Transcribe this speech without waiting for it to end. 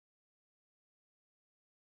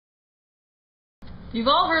You've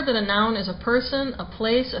all heard that a noun is a person, a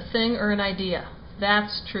place, a thing, or an idea.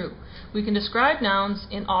 That's true. We can describe nouns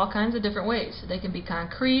in all kinds of different ways. They can be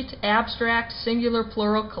concrete, abstract, singular,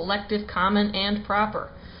 plural, collective, common, and proper.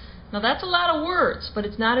 Now that's a lot of words, but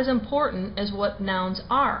it's not as important as what nouns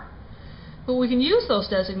are. But we can use those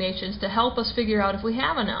designations to help us figure out if we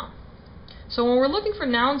have a noun. So when we're looking for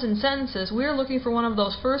nouns in sentences, we're looking for one of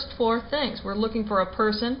those first four things. We're looking for a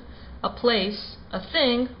person, a place, a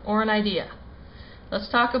thing, or an idea. Let's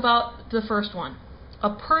talk about the first one.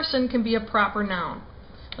 A person can be a proper noun,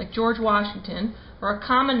 like George Washington, or a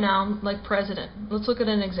common noun like president. Let's look at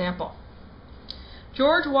an example.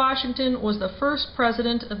 George Washington was the first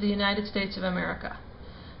president of the United States of America.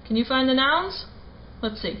 Can you find the nouns?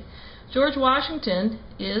 Let's see. George Washington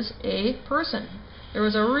is a person. There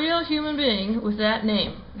was a real human being with that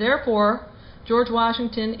name. Therefore, George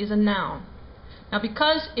Washington is a noun. Now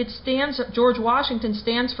because George Washington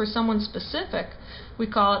stands for someone specific, we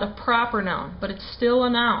call it a proper noun, but it's still a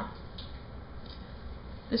noun.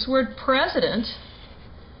 This word president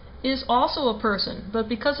is also a person, but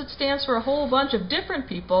because it stands for a whole bunch of different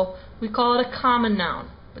people, we call it a common noun,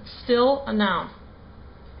 but still a noun.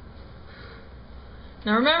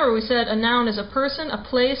 Now remember, we said a noun is a person, a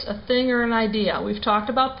place, a thing, or an idea. We've talked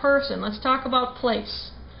about person. Let's talk about place.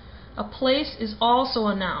 A place is also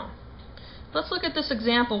a noun. Let's look at this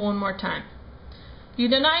example one more time. The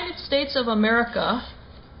United States of America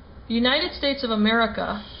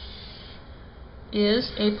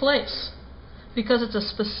is a place. Because it's a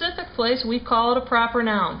specific place, we call it a proper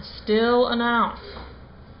noun. Still a noun.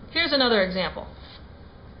 Here's another example.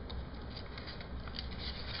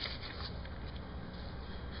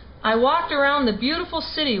 I walked around the beautiful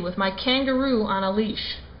city with my kangaroo on a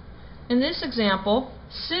leash. In this example,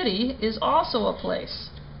 city is also a place.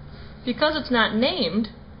 Because it's not named,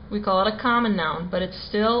 we call it a common noun, but it's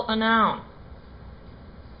still a noun.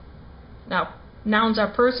 Now, nouns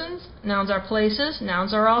are persons, nouns are places,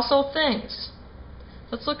 nouns are also things.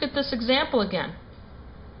 Let's look at this example again.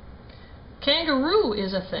 Kangaroo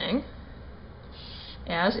is a thing,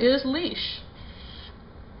 as is leash.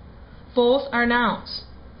 Both are nouns.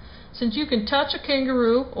 Since you can touch a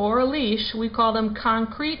kangaroo or a leash, we call them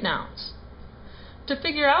concrete nouns. To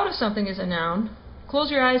figure out if something is a noun, close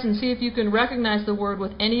your eyes and see if you can recognize the word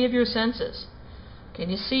with any of your senses. Can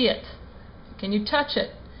you see it? Can you touch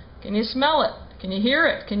it? Can you smell it? Can you hear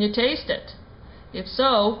it? Can you taste it? If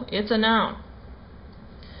so, it's a noun.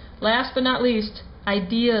 Last but not least,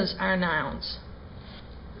 ideas are nouns.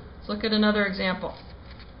 Let's look at another example.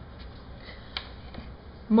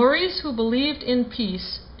 Maurice, who believed in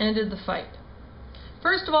peace, ended the fight.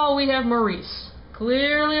 First of all, we have Maurice,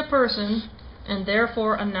 clearly a person and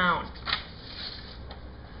therefore a noun.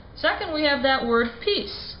 Second, we have that word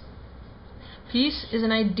peace. Peace is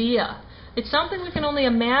an idea. It's something we can only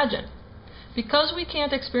imagine. Because we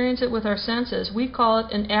can't experience it with our senses, we call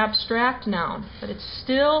it an abstract noun, but it's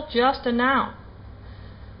still just a noun.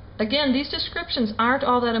 Again, these descriptions aren't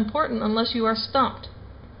all that important unless you are stumped.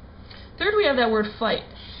 Third, we have that word fight.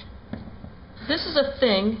 This is a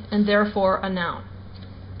thing and therefore a noun.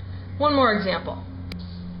 One more example.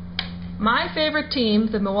 My favorite team,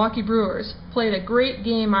 the Milwaukee Brewers, played a great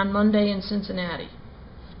game on Monday in Cincinnati.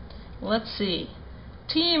 Let's see.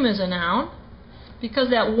 Team is a noun.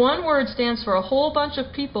 Because that one word stands for a whole bunch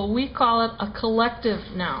of people, we call it a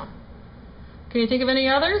collective noun. Can you think of any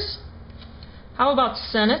others? How about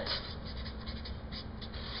Senate,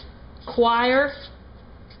 choir,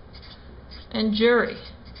 and jury?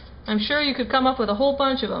 I'm sure you could come up with a whole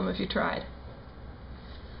bunch of them if you tried.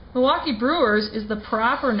 Milwaukee Brewers is the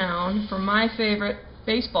proper noun for my favorite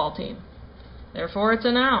baseball team. Therefore, it's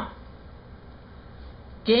a noun.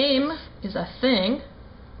 Game is a thing,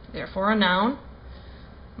 therefore a noun.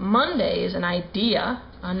 Monday is an idea,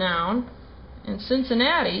 a noun, and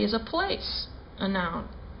Cincinnati is a place, a noun.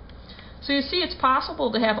 So you see, it's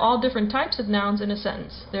possible to have all different types of nouns in a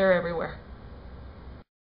sentence. They're everywhere.